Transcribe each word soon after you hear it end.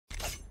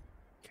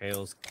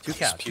KOs. Two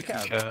cat.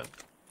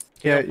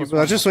 Yeah,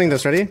 let's just swing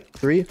this. Ready?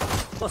 3.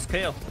 Close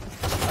KO.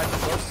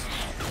 Close.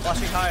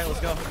 Flashing high. Let's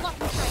go.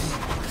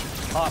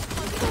 Pop.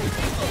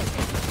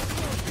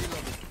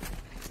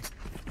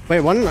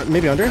 Wait, one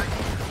maybe under.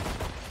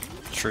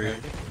 Tree.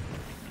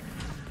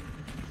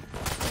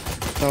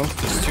 No.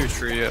 There's 2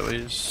 tree at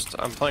least.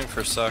 I'm playing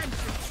for sec.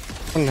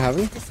 One in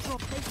heaven.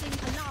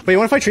 Wait, you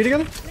want to fight tree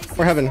together?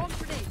 Or heaven?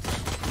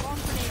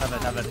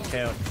 Heaven.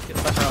 KO. Get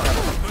the pressure out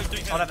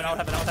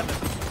heaven.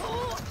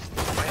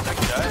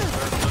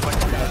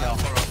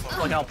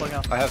 Plug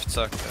out. I have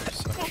sec.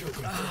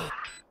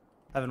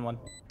 Heaven 1.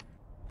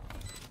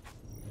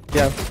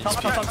 Yeah.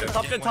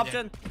 Top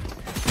gen.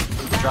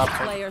 Drop.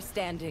 Player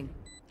standing.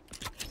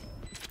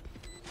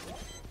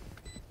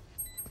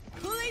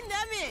 Pulling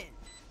them in.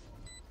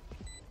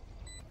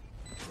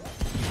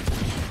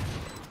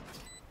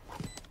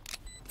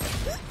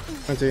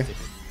 I see.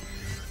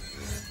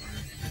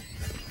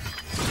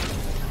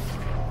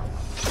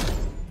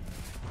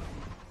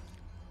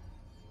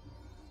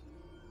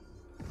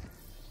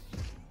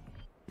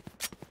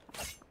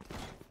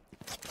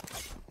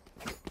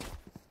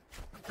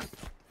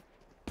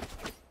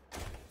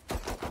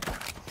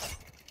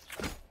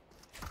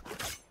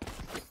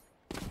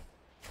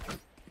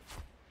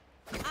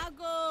 I'll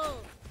go.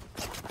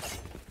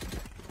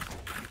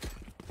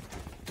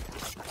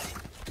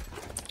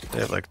 They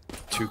have like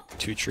two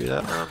tree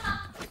that round.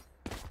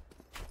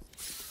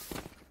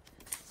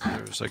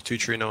 There was like 2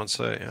 tree, no one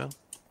say, yeah?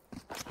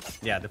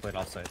 Yeah, they played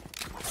offside.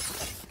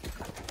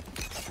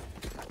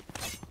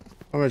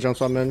 I'm gonna jump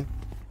some in.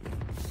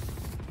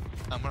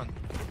 I'm run.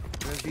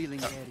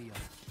 Revealing area.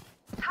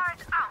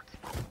 Turret out.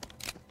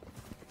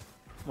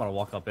 I wanna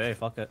walk up A,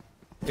 fuck it.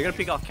 You're gonna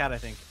peek off cat, I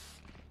think.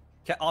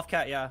 Off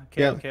cat, yeah.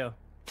 KO.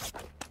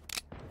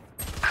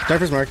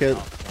 Cypher's market.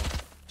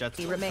 Jets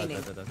remaining.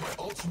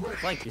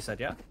 Flank, you said,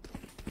 yeah?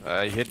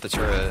 He hit the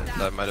turret.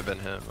 That might have been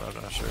him. I'm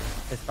not sure.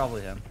 It's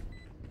probably him.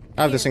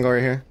 I have the single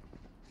right here.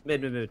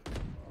 Mid.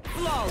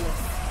 Flawless.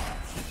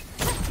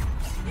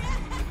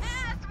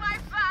 Yes, my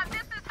fam.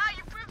 This is how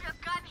you prove your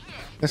gun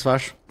here. Nice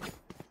flash.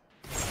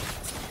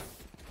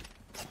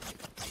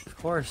 Of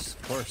course.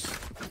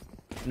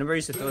 Remember I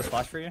used to throw this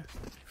flash for you?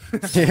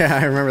 Yeah,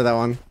 I remember that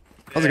one.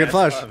 That was a good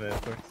flash.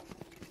 Of course.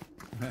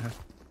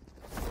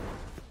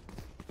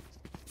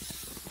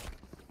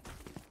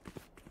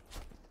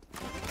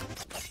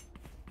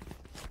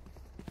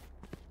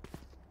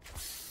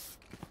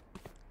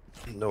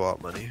 No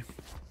out money.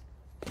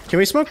 Can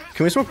we smoke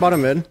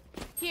bottom mid?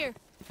 Here.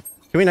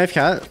 Can we knife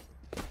cat?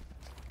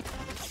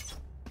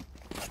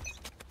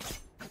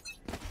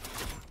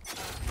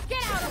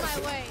 Get out of my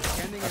way.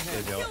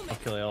 I'll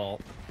kill you all.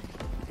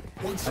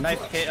 A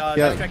knife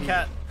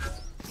cat.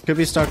 Could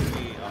be stuck. Oh,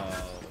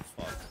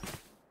 fuck.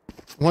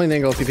 I'm holding the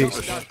angle if he peeks.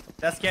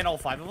 That's getting all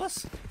 5 of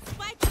us?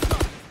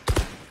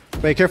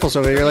 Wait, careful,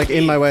 Sylvia. You're like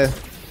in my way.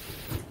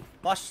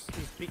 Flash,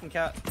 he's peeking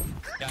cat.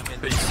 Yeah,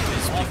 mid.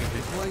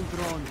 Deploying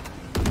drone.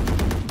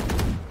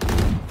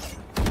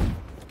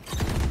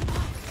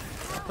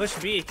 Push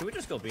B. Can we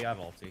just go B? I have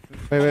ulti.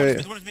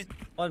 Wait. One is mid.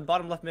 On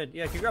bottom left mid.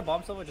 Yeah, can you grab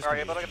bomb somewhere? Just Are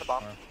you able to get the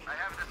bomb? I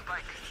have the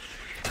spike.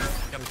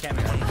 Yeah, we can't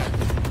make it.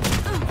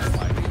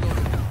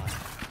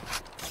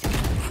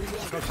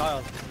 No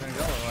tiles. We're gonna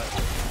go or what?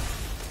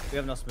 We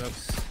have no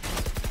smokes.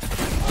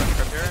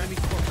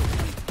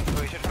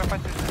 We should try to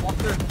fight this. Walk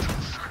through.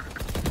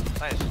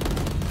 Nice.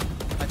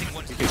 I think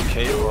one is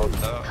KO out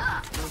though.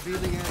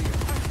 Revealing area.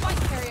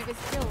 Spike carrier is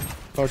killed.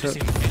 Oh shit.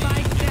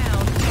 Spike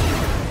down.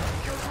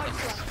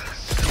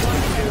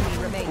 One enemy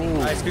remaining.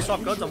 Nice. We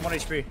swap guns on 1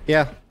 HP.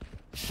 Yeah.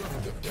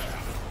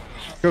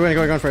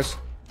 Go first.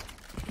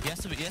 Yes,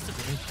 to be.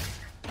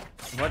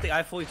 What the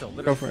I fully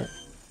told. Go for it.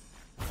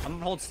 I'm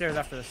gonna hold stairs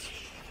after this.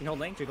 Can you hold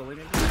lane? Jiggle lane.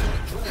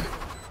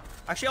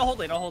 Actually, I'll hold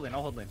lane. I'll prefer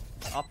holding lane.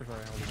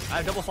 I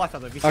have double flash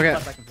out there. If you see Okay.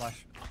 flash, I can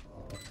flash.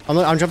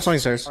 I'm jump slowing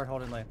stairs. Hard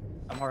holding lane.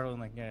 I'm hard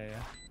holding lane.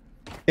 Yeah.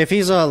 If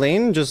he's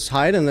lane, just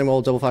hide and then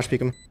we'll double flash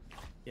peek him.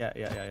 Yeah.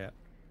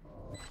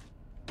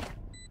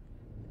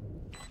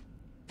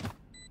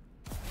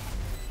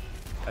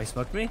 Oh, he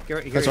smoked me?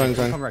 That's fine.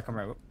 Come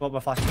right. Well, my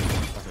flash.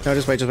 No,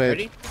 just wait.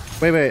 Ready?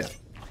 Wait.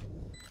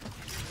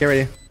 Get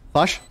ready.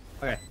 Flash.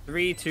 Okay.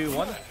 3, 2,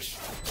 1.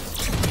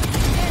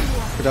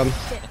 Good job.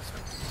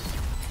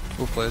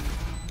 Who played?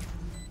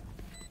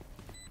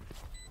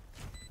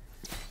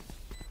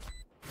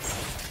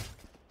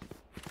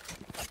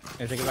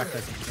 Yeah, take it back.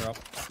 You're up.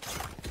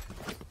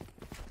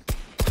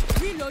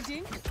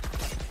 Reloading.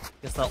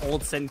 It's the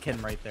old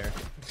Senkin right there.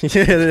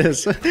 Yeah, it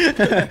is.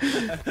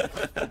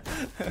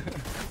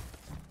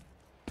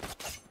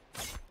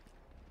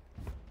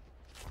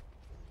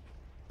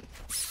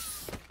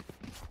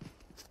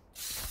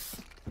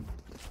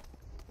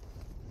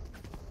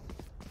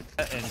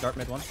 And dart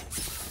mid 1.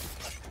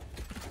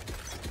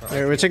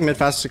 Alright, we're taking mid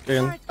fast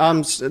again.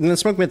 And then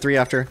smoke mid 3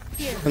 after.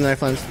 And then I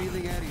flange.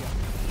 Revealing area.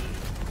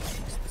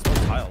 Smoke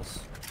tiles.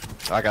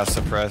 I got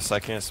suppressed. I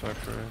can't smoke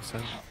for a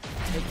second.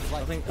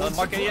 I think,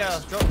 market,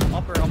 yeah. Drop.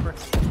 Upper.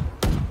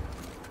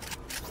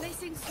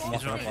 Placing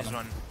He's swarm.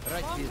 run.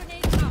 Bomb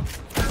grenade out.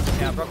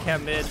 Yeah, I broke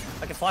cam mid.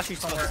 I can flash you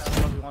somewhere. I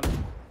don't know if you want it. You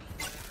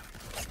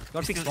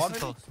want to peek spawn?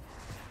 Close.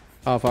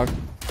 Oh fuck.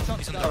 He's on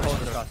the Hold right.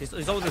 this cross.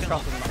 He's over this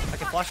cross. I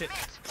can flash it.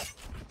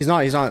 He's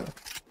not. Want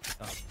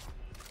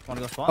to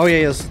go spawn? Oh yeah,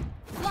 he is.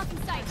 Blocking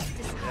sight.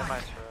 Yeah,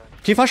 mine's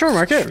Can you flash over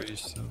market?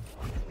 Trees, so.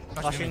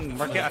 Flashing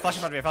market. I flash in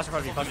front of you. Flash in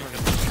front of you. Flash in front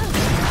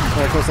of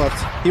you. Oh, close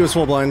left. He was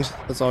full blind.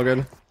 That's all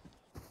good.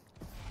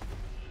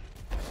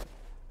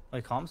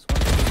 Like comms?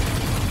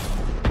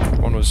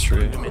 One was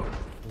tree.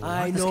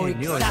 I know he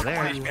knew I was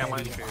there. HP on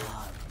mine too.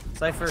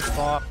 Cypher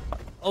spawn.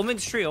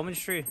 Omen's tree. Omen's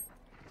tree.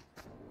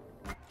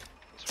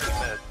 It's pretty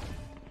mid.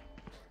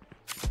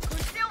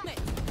 Concealment.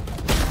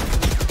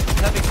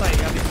 You have sight.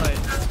 You have sight.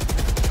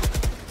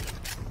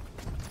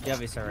 You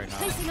have sight right now.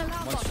 Placing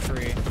alarm One's bot.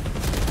 tree.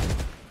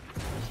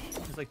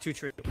 There's like 2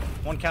 tree.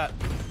 1 cat.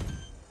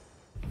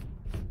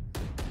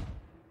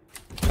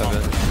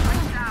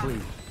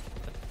 Heaven.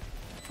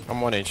 I'm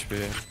 1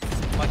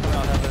 HP. Might come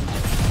out heaven.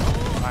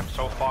 I'm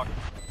so fucked.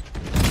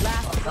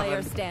 Last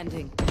player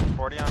standing.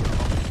 40 on.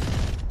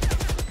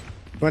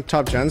 Went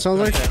top gen sounds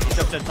like.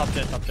 Top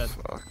jet.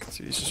 Fuck,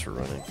 dude, he's just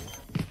running.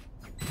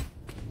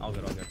 All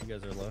good. You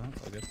guys are low.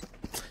 All good.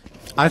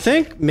 I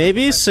think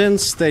maybe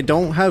since they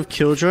don't have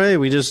Killjoy,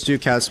 we just do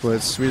cat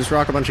splits. We just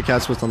rock a bunch of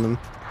cat splits on them.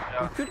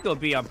 We could go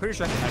B. I'm pretty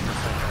sure I can hack this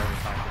cypher every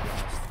time, to be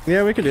honest.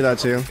 Yeah, we could do that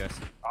too. Guys.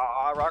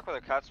 I rock with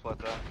a cat split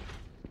though.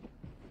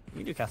 You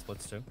can do cat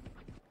splits too.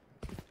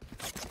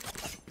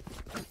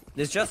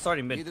 This just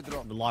starting mid. Need a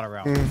drop. A lot of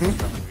rounds.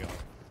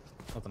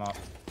 Nothing off.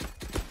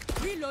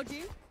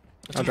 Reloading.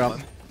 I'll drop.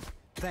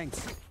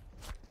 Thanks.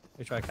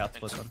 We try cat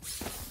split then.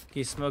 Can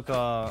you smoke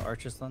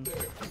arches then?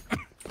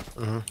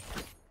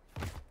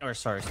 Or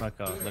sorry, smoke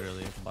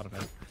literally bottom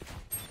mid.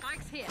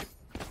 Spikes here.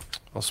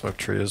 I'll smoke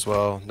tree as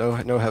well. No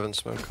heaven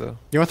smoke though.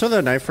 You want to throw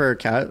the knife for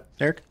cat,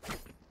 Eric?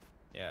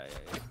 Yeah.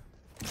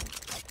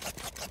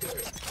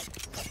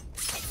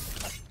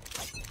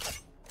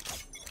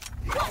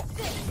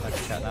 Like a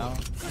cat now.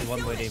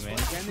 One way main.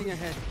 Standing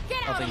ahead.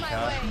 Get I'll out of take my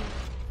cat. way.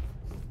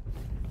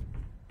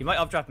 He might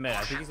updraft mid.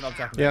 I think he's gonna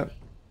updraft mid. Yeah.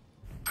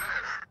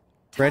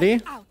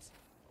 Ready? Out.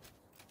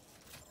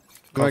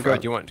 Call Go. for,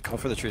 do you want call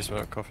for the tree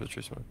smoke? Call for the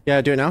tree smoke.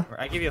 Yeah, do it now.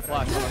 I give you a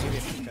flash. I'll give you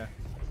a okay.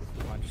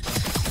 Come on, just go.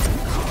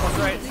 Close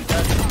right.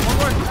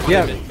 One more.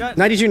 Yeah. Jet.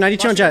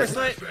 92 on jet.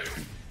 Flash first right.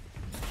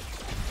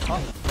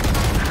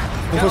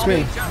 One close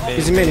main.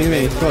 He's in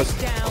main. Close.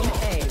 Down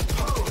A.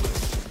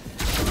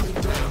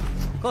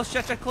 Close,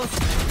 jet, close.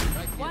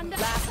 One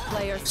last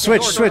player.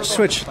 Switch.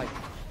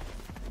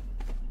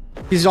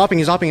 He's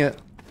opping it.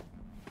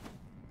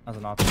 That's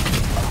an option.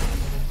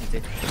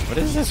 What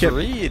is this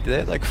read? They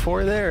had like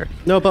 4 there.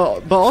 No,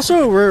 but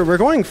also we're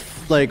going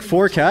like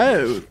 4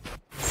 cat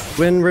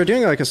when we're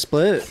doing like a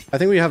split. I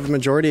think we have the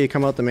majority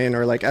come out the main,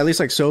 or like at least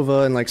like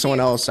Sova and like someone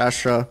else,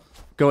 Astra,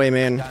 go A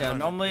main. Yeah,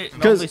 normally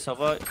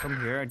Sova come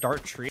here,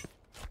 dart tree.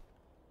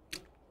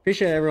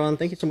 Appreciate it, everyone.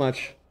 Thank you so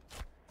much.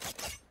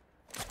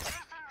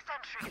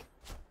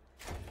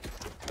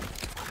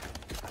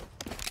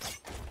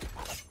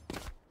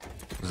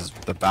 This is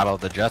the battle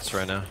of the Jets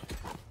right now.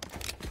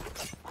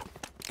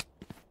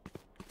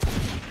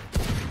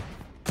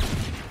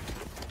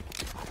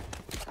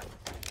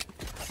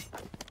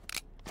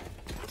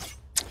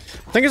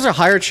 I think there's a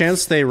higher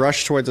chance they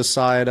rush towards the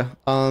side.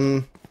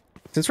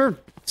 Since we're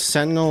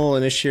Sentinel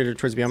initiated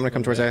towards B, I'm gonna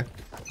come towards A.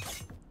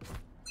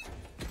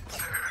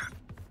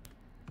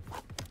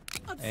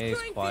 A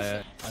is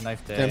quiet. A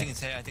knife I dead. think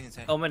it's A. I think it's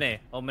A. Omen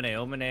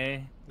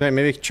A. Then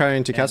maybe try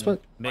into cat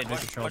split. Mid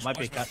control. Might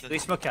be cat. They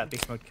smoke cat.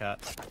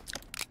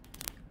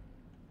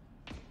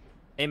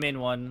 A main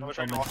one. I wish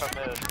I could Omen. walk up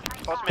mid.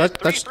 Close mid.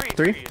 That's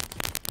three.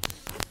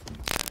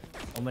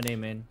 Omen A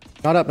main.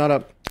 Not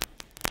up.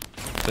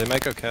 They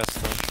might go cast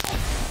though.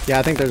 Yeah,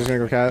 I think they're just gonna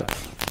go cat.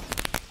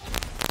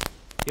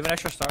 You have an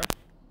extra star?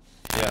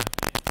 Yeah.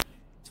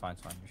 It's fine.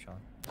 You're chilling.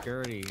 You're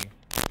already.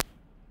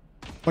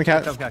 One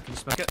cat. Come cat. Can you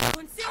smoke it?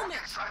 Concealment.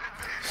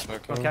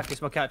 Smoke Smoke him. cat. Can you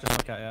smoke cat? Just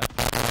smoke cat.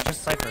 Yeah.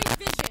 Just cypher. Great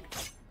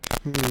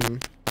vision.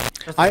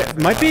 Just I cypher.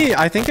 might be.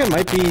 I think it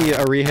might be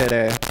a rehit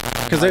A.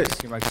 Because they're.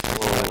 Your mic's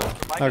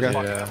Mike Okay. is fucking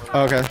Yeah. over.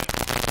 Oh, okay.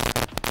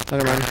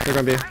 Never mind. They're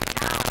gonna be.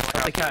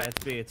 It's the cat.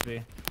 It's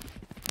B.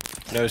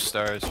 No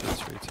stars for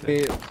this retake.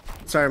 Wait,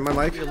 sorry, my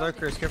mic. Your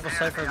lurkers. Careful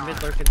cypher.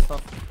 Mid lurk and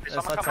stuff.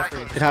 Someone Side come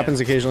cypher. back. It happens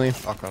occasionally.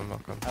 I'll come.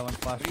 I have one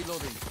flash.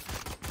 Reloading.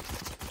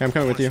 Okay, I'm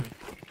coming with you.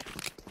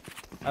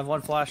 I have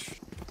one flash. Do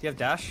you have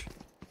dash?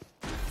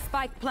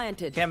 Spike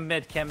planted. Cam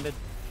mid.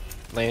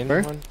 Lane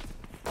Where? one.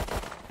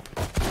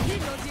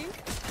 Reloading.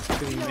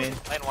 Two main.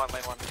 Lane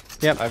one.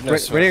 Yep. I've no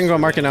Ready to go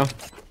market now.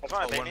 That's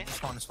one, baby.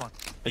 It's one.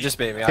 They just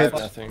bait me. I Okay. have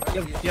nothing.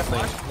 You have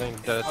flash? Lane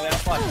dead. Oh, yeah,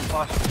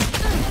 flash.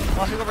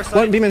 Flashing over side.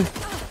 One demon.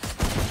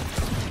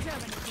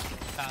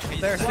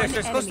 Stairs.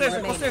 Go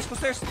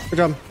stairs. Good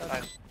job.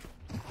 Nice.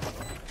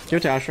 Give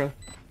it to Astra.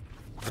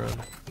 Run.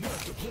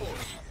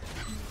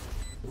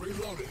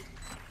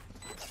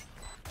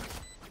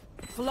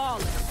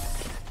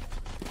 Flawless.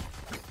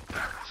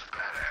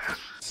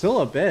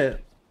 Still a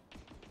bit.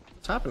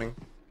 What's happening?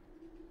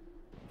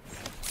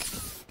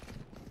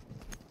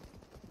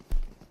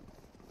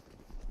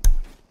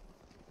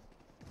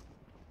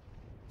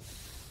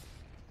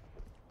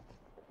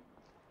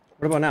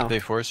 What about now? They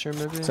force here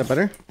maybe? Is that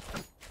better?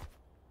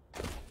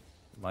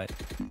 Might.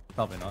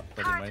 Probably not,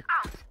 but he might.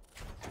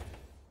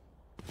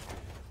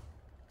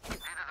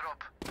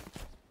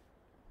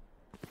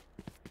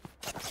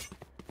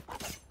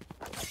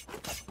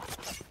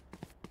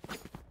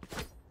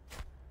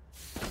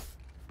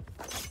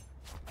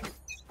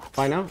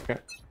 Fine now? Okay.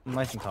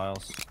 Nice and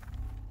tiles.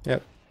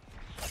 Yep.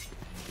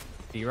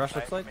 B rush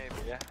looks like. Maybe,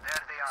 yeah.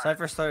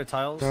 Cypher started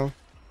tiles. No.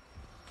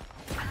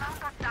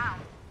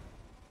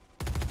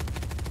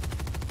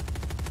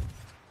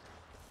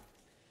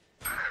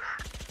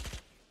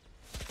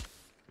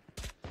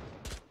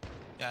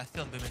 Yeah, I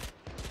still moving.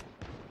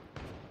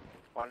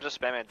 Well, I'm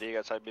just spamming D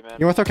outside B man.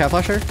 You wanna throw cat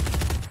flasher?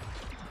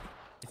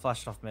 He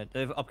flashed off mid.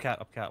 Up cat,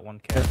 one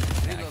cat.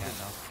 Yeah, I can't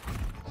now.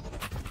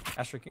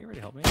 Asher, can you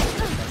really help me?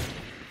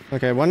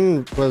 Okay,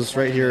 one was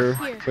right here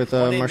with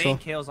One Marshall. main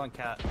KO's on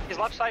cat. He's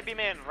left side B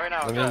man right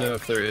now. Let me know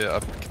if they're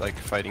up, like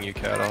fighting you,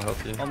 cat. I'll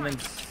help you.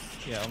 Omen's,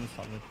 yeah, Omen's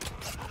top mid.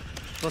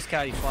 Plus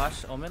cat, you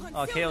flash. Omen.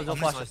 Oh, KO, don't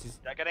flash us.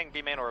 Yeah, getting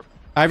B man or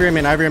Ivory him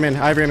in, Ivory him in,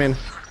 Ivory him in.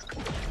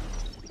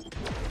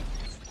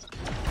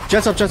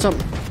 Jets up, Jets up.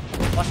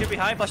 Flash you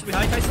behind, Tyson.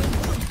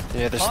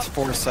 Yeah, there's Pop.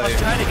 4 Flash sites.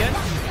 behind again.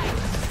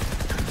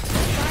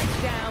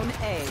 Spike down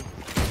A.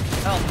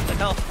 Help, like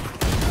help.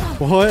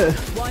 What?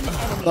 One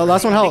enemy. The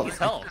last one help. He's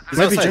help. He's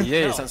Might be outside. Jin.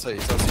 Yeah, he's outside.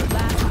 He's outside.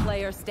 Last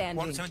player standing.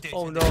 178.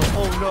 Oh no,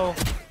 oh no.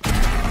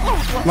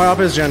 My op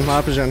is Gen, my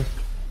op is Gen.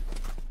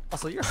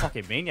 Also, you're a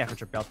fucking maniac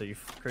with your belt there, you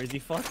crazy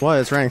fuck. What?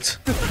 It's ranked.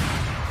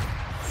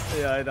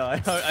 Yeah, I know.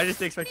 I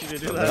just expect you to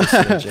do I that. was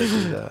gonna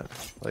JP that.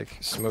 Like,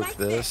 smoke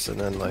this and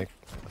then, like,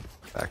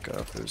 back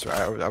up. It was,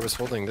 I was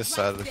holding this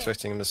side,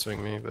 expecting him to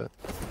swing me, but.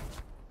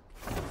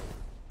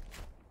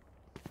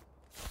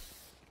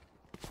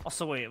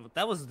 Also, wait,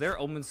 that was their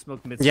Omen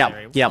smoke mid Yeah,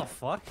 area. What yeah. the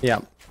fuck? Yeah.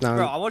 Bro,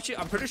 No.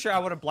 I'm pretty sure I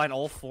would have blind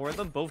all 4 of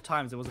them both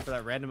times. It wasn't for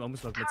that random Omen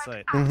smoke mid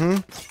site. Mm-hmm.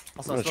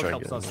 Also, I'm smoke gonna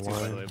helps try us too, getting by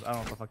the one. way. But I don't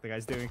know what the fuck the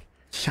guy's doing.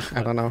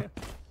 I don't know.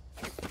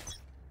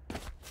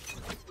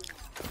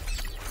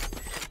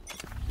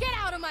 Get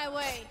out of my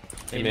way.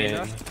 Hey, main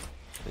rush?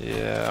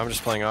 Yeah, I'm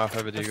just playing off. I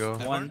have a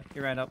deagle. One, he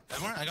ran up.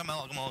 Everyone, I got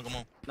Mal, come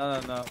on.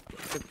 No. No.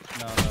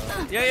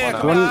 Yeah.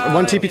 One Come One on.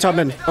 one TP top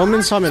mid.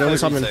 Omen's top mid,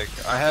 Omen's top mid.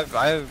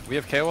 We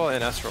have KO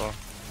and Astral.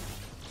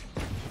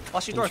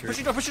 Flash your door.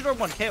 Push your door.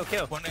 One. KO.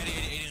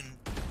 180 in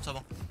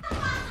Sabo.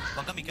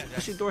 One come cat, Push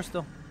guys. your door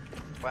still.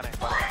 planning.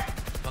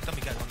 One come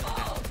cat.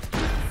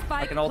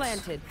 Spike can ult.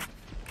 planted.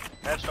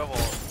 Edge double.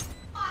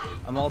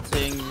 I'm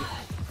ulting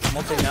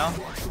now.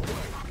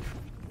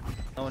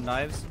 No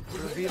knives.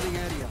 Revealing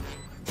area.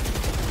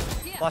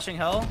 Flashing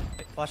hell.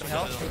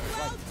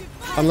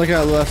 I'm looking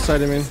at the left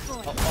side, I mean.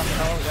 Oh, flashing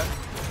hell again.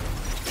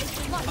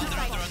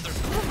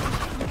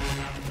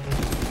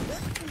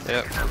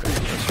 Yep.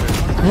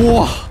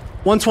 Whoa!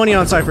 120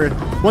 on Cypher.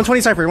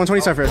 120 Cypher,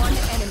 120 Cypher. One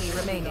enemy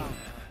remaining.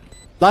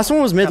 Last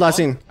one was mid, last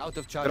scene. Out of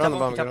Get charge. on the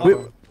bomb. Get on We, the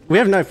bomb. we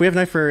have knife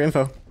for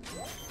info.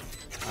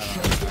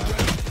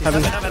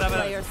 Heaven.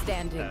 Player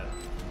standing.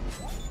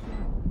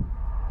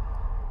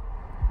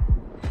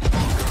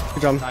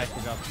 Good job. Nice,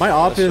 good job.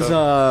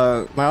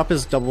 My op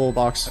is double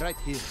box. Right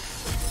here.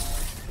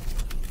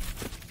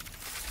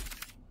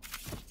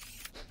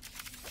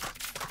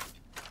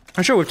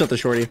 I sure whipped up the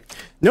shorty.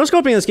 No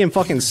scoping in this game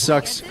fucking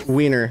sucks.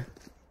 Wiener.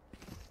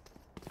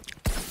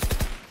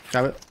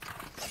 Grab it.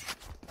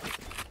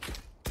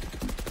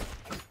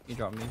 You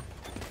drop me.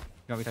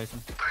 Drop me,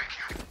 Tyson.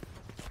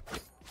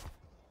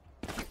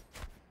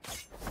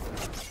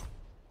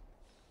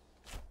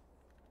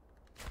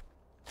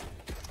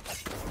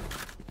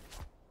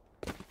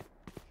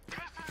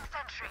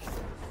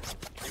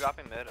 You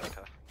dropping mid?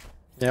 Okay.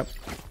 Yep.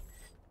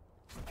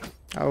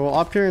 I will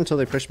op here until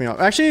they push me off.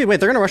 Actually, wait,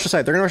 they're gonna rush the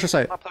site. They're gonna rush the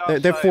site. They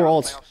have 4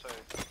 ults.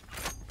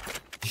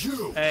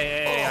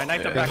 Hey, I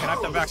knifed him back. You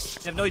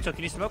have no took.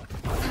 Can you smoke?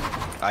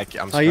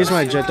 I'm I use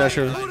my jet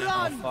dasher.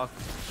 Oh, fuck.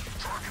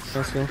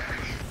 Let's go.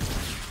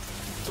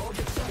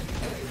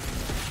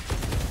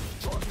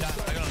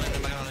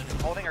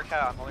 Holding your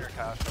cat. I'm holding your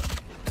cat.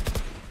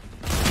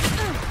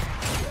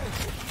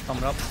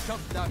 Coming up.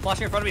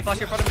 Flashing in front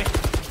of me.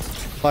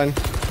 Fine.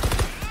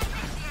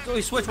 Oh,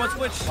 he switched. One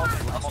switch.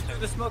 I'll do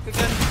the smoke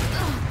again.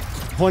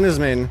 One is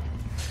main.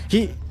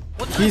 He's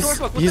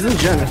in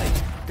gen.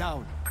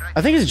 Down.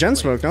 I think he's gen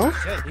smoke, no?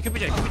 Yeah, he could be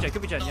gen.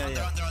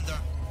 Yeah.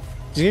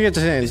 He's gonna get to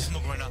hands.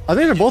 Smoke right now. I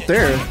think they're both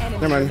there. One enemy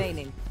Never mind.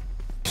 remaining.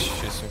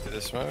 Chasing through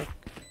the smoke.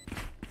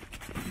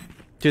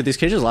 Dude, these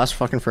cages last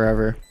fucking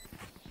forever.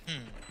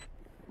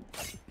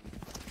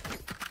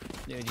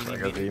 Yeah, I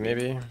got B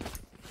maybe.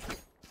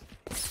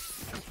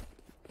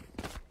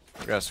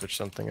 We gotta switch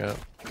something up.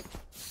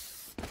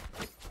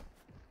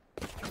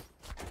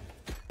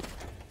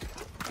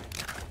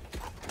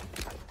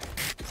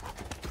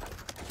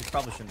 You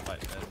probably shouldn't fight.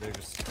 They're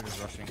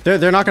just rushing.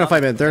 They're not gonna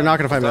fight mid. They're not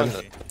gonna fight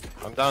mid.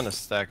 I'm down to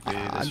stack B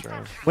this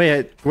round.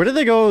 Wait, where did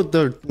they go?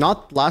 The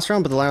not last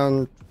round, but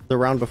the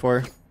round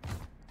before.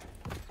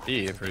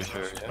 B, I'm pretty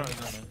sure. Yeah.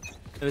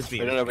 It was B.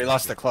 No, we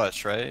lost the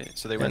clutch, right?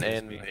 So they went A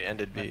and we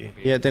ended B.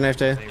 Yeah, they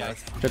knifed A.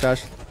 Jet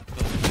dash.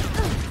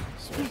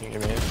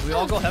 peeking at me. We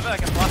all go heaven. I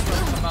can flash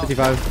them. Come out.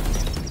 55.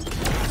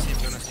 See him,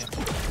 gonna see him.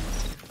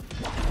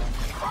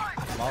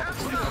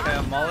 Okay,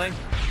 I'm mauling.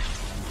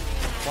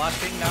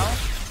 Flashing now.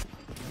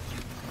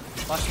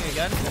 Flashing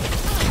again.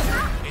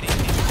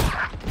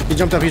 He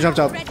jumped up, he jumped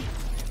up.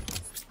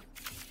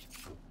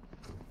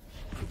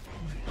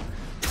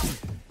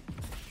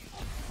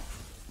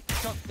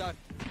 Shot done.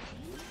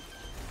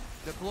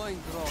 Deploying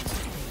drone.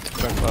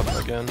 Jump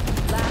up again.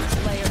 Last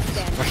player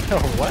standing.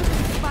 What?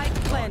 Spike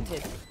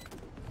planted.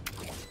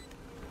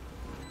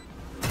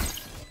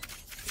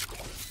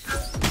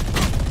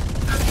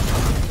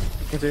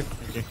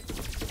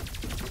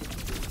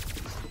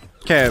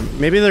 Okay,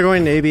 maybe they're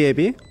going to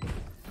AB.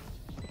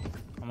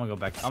 I'm gonna go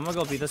back. I'm gonna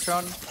go beat this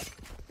round.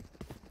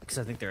 Because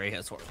I think they're A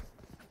has sword.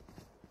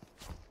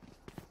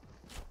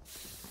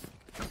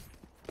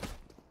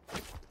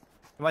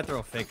 I might throw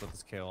a fake with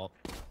this KO up.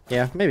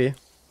 Yeah, maybe.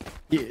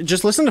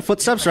 Just listen to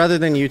footsteps rather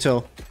than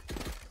util.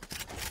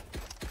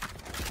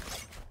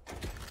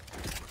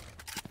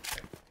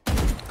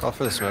 Call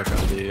for the smoke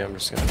on B. I'm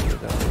just gonna put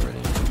it down already.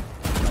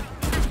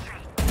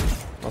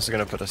 I'm also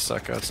gonna put a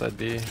suck outside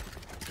B.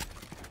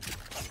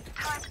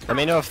 Let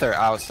me know if they're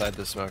outside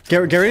the smoke. Get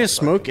ready to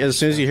smoke as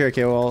soon as you hear a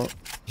KO.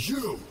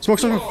 Smoke,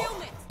 smoke.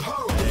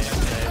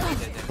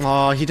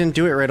 Oh, he didn't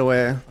do it right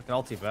away. I can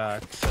ulti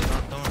back.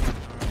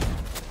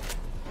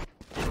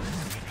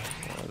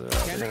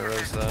 They're gonna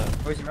raise that.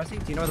 Where's he, Rusty?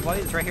 Do you know where the body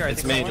is? It's right here.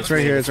 It's me, It's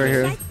right here, it's right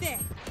here.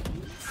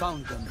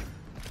 Found them.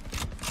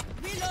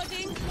 You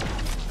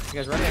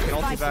guys ready? I can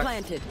ulti Spike back.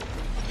 planted.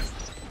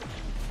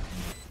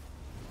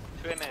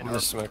 Two in I'm main.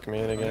 just smoking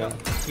main again.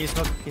 He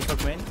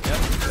smoked main.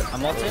 Yep.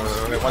 I'm ulting.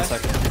 Wait, 1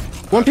 second.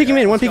 One peeking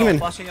in, one peeking in.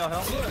 Flashing out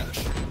hill.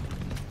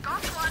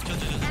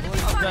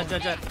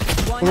 Jet.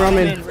 One One around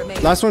enemy main.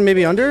 remaining. Last one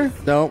maybe under?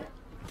 No. No,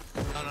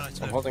 it's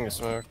I'm good. holding a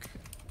smoke.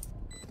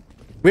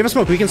 We have a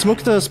smoke. We can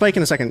smoke the spike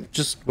in a second.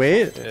 Just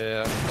wait.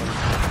 Yeah.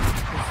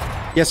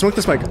 Yeah, smoke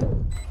the spike.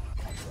 Oh,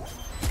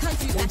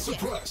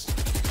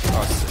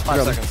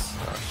 5 seconds.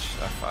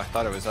 Oh, I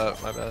thought it was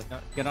up. My bad. Yeah,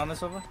 get on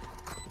this over.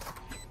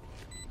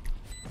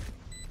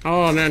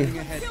 Oh man.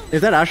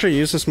 If that Asher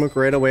used to smoke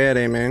right away at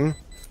A main,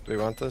 Do we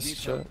want this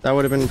shit? that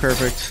would have been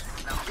perfect.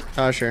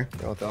 Sure.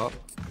 You want that?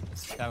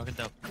 Yeah, we can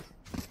tell.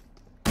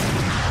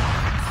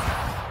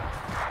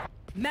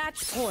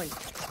 Match point.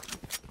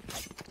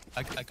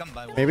 I come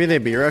by. Maybe they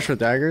B rush with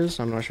daggers.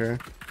 I'm not sure.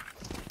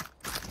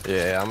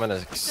 Yeah, I'm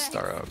gonna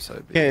start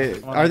outside B.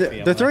 Okay, are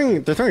they? They're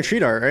throwing tree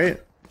dart, right?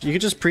 You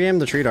could just pre-aim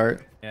the tree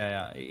dart.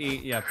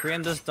 Yeah.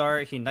 Pre-aim this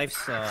dart. He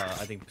knifes. I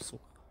think.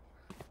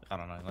 I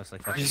don't know. It looks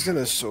like. He's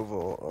gonna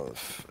solo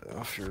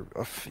off your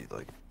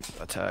like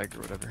a tag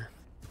or whatever.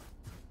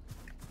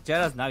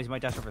 Jett has knives. He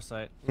might dash over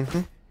sight.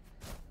 Mm-hmm.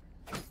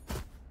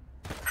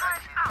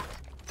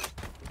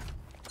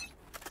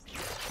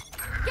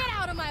 Get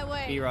out of my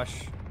way. B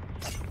rush.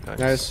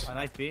 Nice. I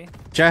knife B.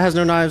 Jett has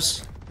no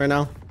knives right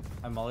now.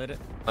 I mullied it.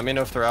 Let me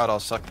know if they're out. I'll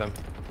suck them.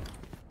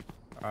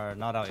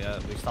 Not out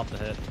yet. We stopped the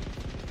hit.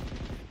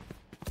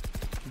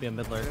 Be a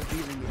midler.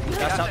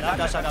 Dash out now.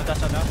 Dash out now.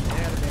 Dash out now.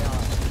 There they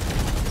are.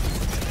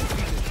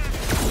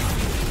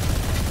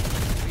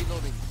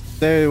 Reloading.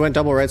 They went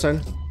double right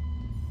side.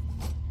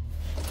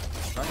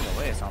 Running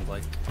away. It sounds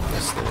like.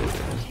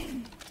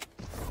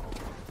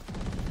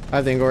 I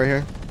have the Ingo right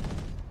here.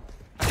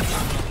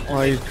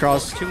 Oh, he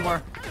crossed. Two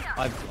more.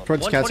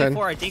 Towards cat side.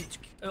 124. I think.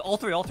 All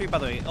three. By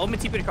the way. Omen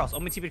TP'd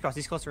across.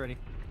 He's close already.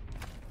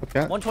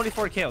 Okay.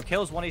 124 KO.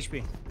 KO's 1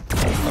 HP.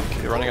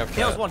 Okay, running up.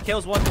 KO's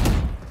 1.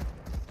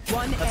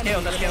 One That's enemy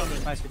KO. That's KO.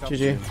 remaining. Nice. Good job.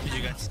 GG.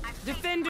 GG guys. Defender